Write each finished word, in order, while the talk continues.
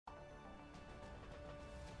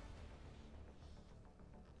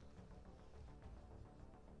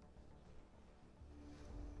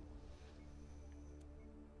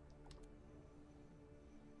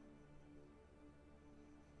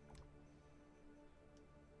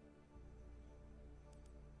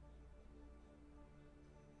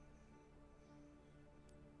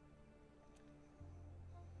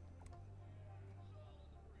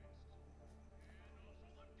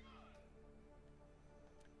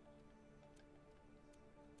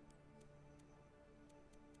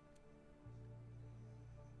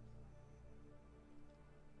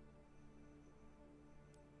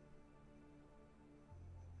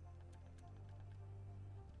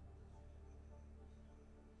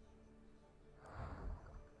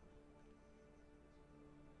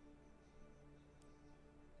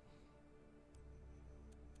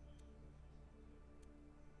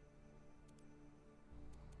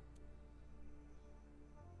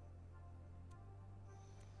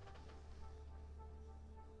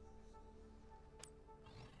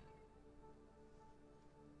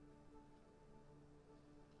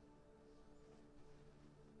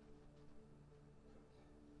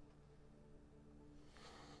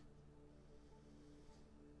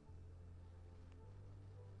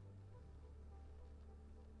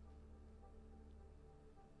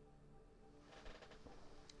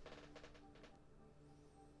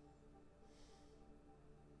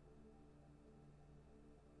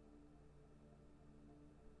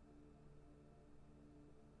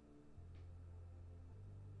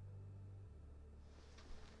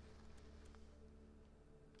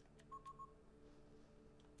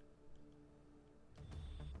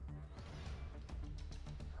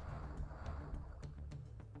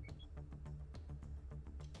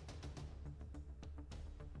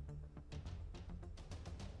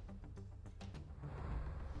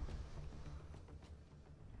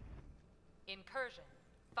Incursion.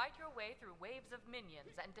 Fight your way through waves of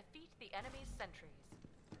minions and defeat the enemy's sentries.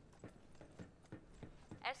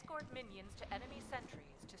 Escort minions to enemy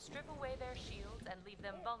sentries to strip away their shields and leave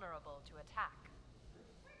them vulnerable to attack.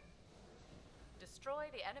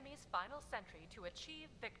 Destroy the enemy's final sentry to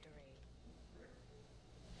achieve victory.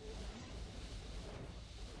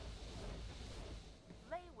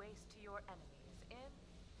 Lay waste to your enemies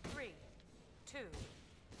in 3, 2,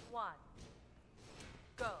 1.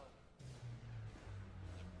 Go.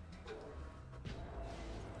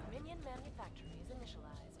 Minion manufactory is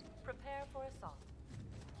initialized. Prepare for assault.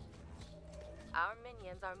 Our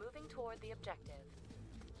minions are moving toward the objective.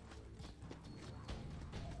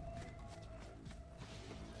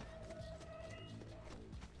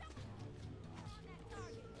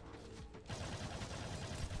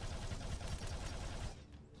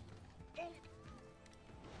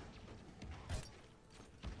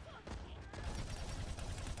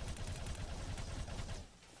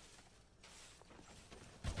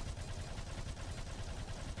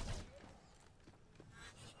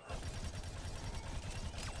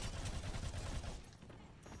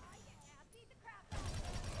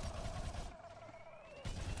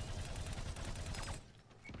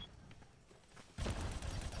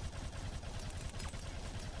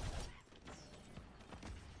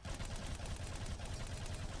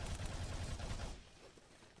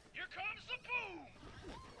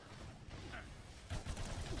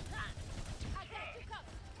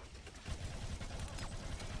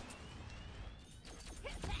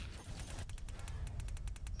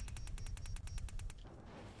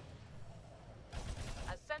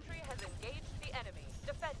 Sentry has engaged the enemy.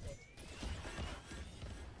 Defend it.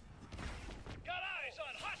 Got eyes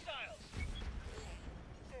on hostiles!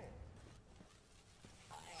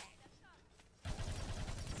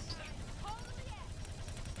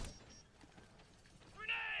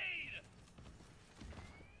 Grenade!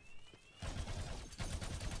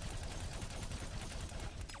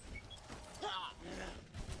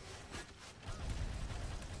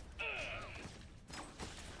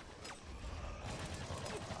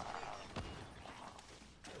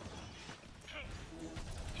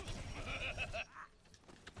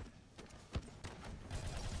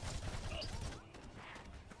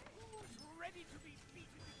 Ready to be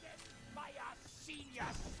beaten to death by a senior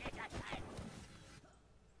citizen!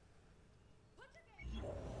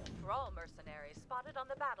 Thrall mercenaries spotted on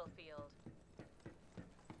the battlefield.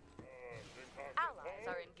 Allies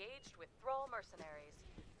are engaged with Thrall mercenaries.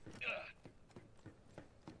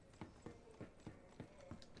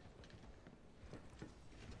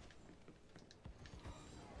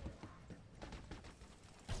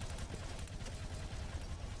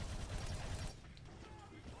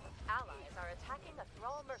 Allies are attacking a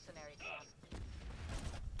Thrall mercenary camp.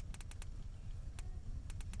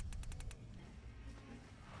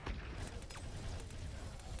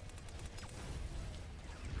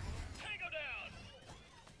 Tango down!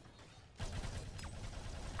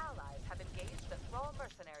 Allies have engaged the Thrall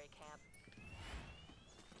mercenary camp.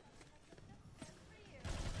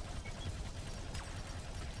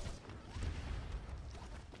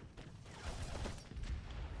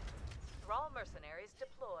 Thrall mercenaries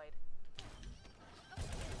deployed.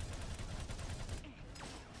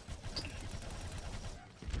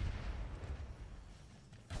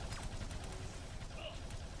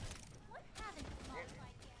 What haven't you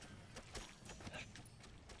modified yet?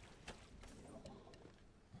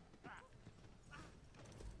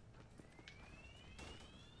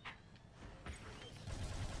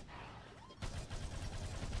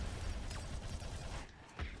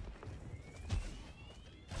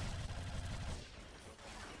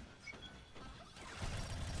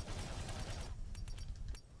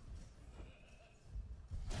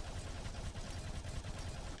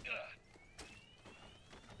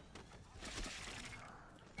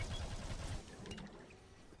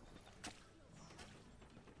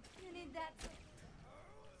 You need that.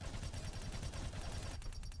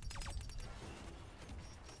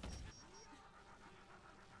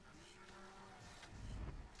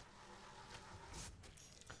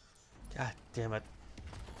 God damn it.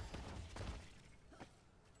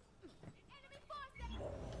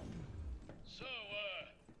 So,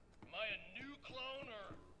 am I a new clone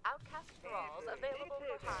or... Outcast Thralls available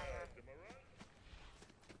for hire.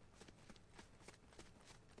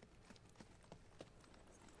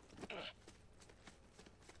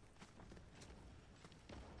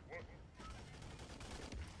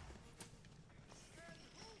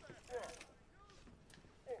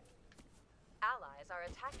 Allies are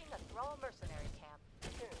attacking a Thrall mercenary camp.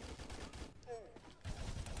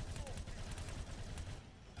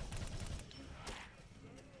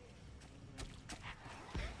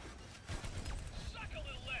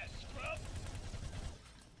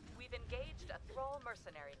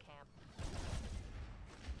 mercenary camp.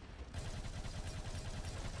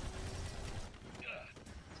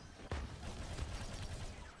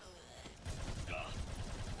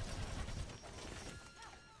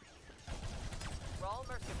 Raw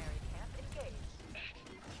mercenary camp engaged.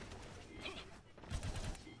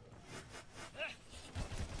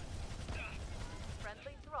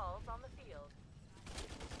 Friendly thralls on the field.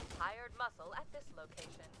 Hired muscle at this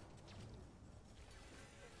location.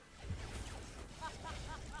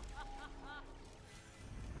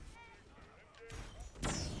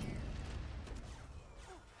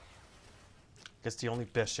 Guess the only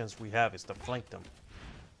best chance we have is to flank them.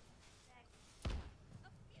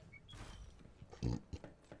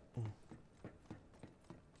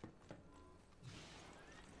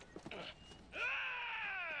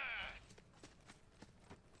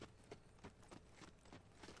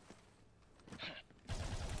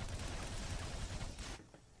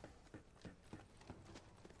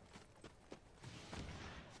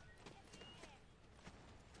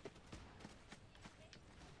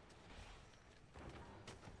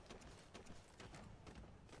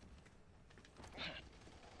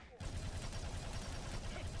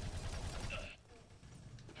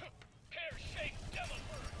 Pear-shaped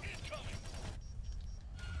Battleborn incoming!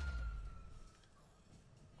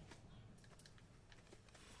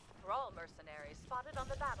 Thrall mercenaries spotted on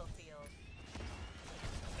the battlefield.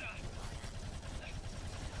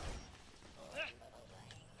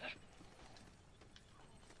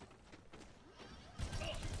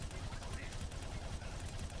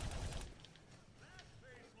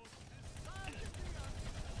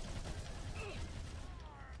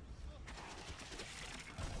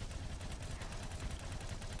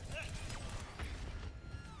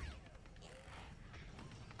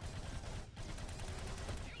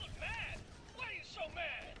 You look mad! Why are you so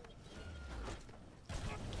mad?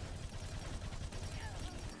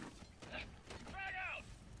 Frag out!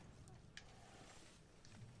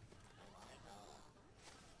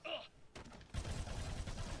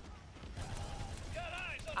 Got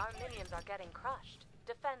eyes on Our the target! minions are getting crushed.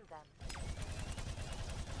 Defend them.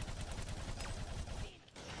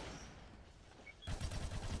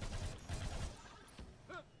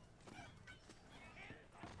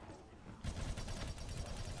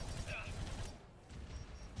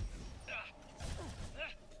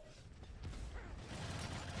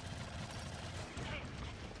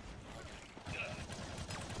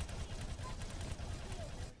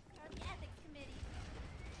 The ethics committee.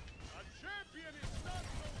 A champion is not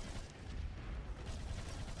so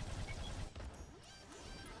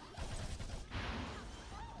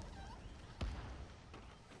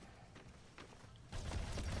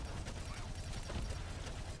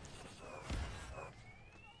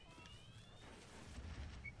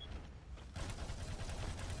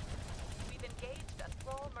We've engaged a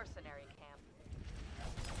thrall mercenary camp.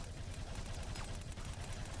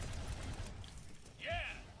 Yeah,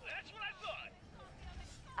 that's what I thought!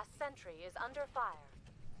 A sentry is under fire.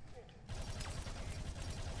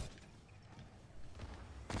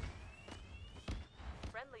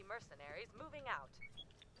 Friendly mercenaries moving out.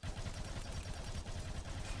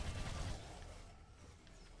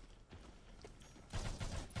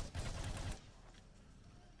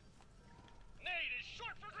 Nade is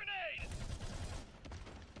short for grenade!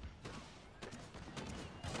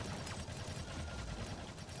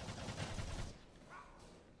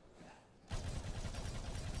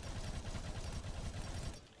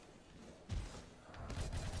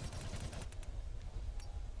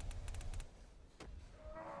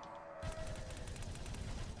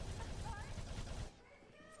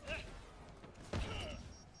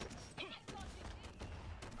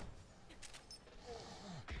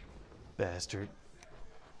 Bastard.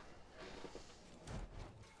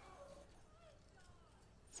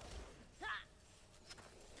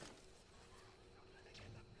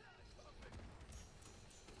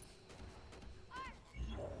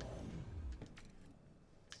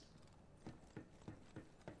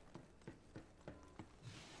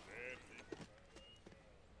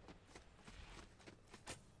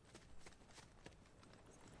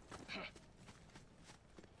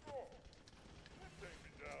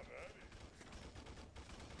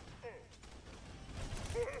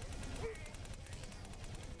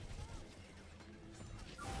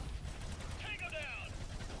 Tango down!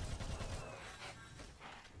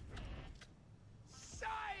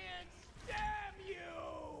 science! Damn you!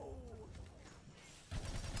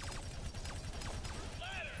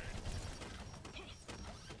 Ladder!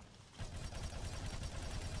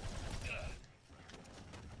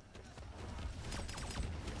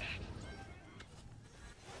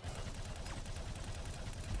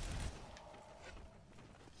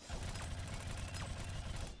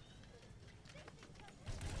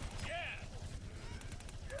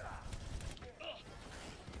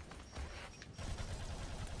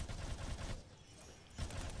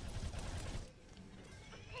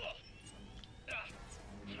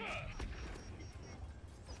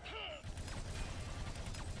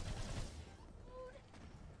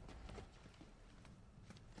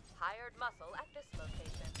 armored muscle at this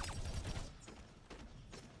location.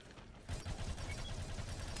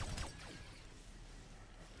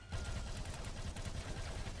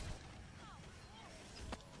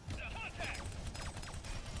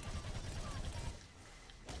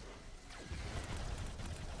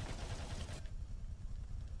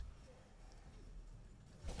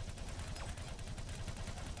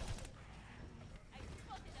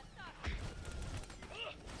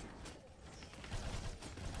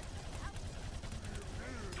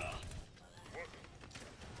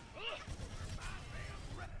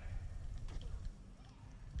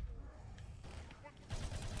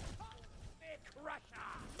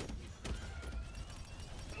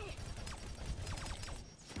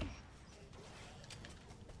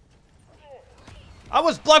 I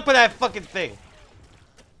was blocked by that fucking thing.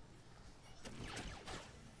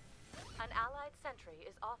 An allied sentry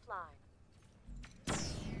is offline.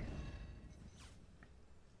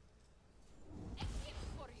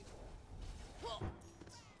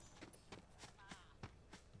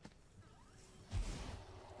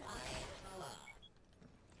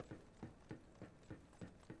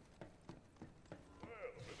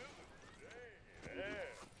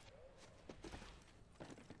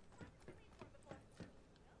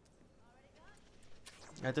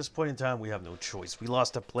 At this point in time, we have no choice. We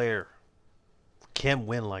lost a player. We can't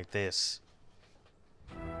win like this.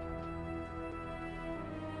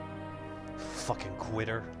 Fucking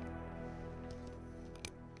quitter.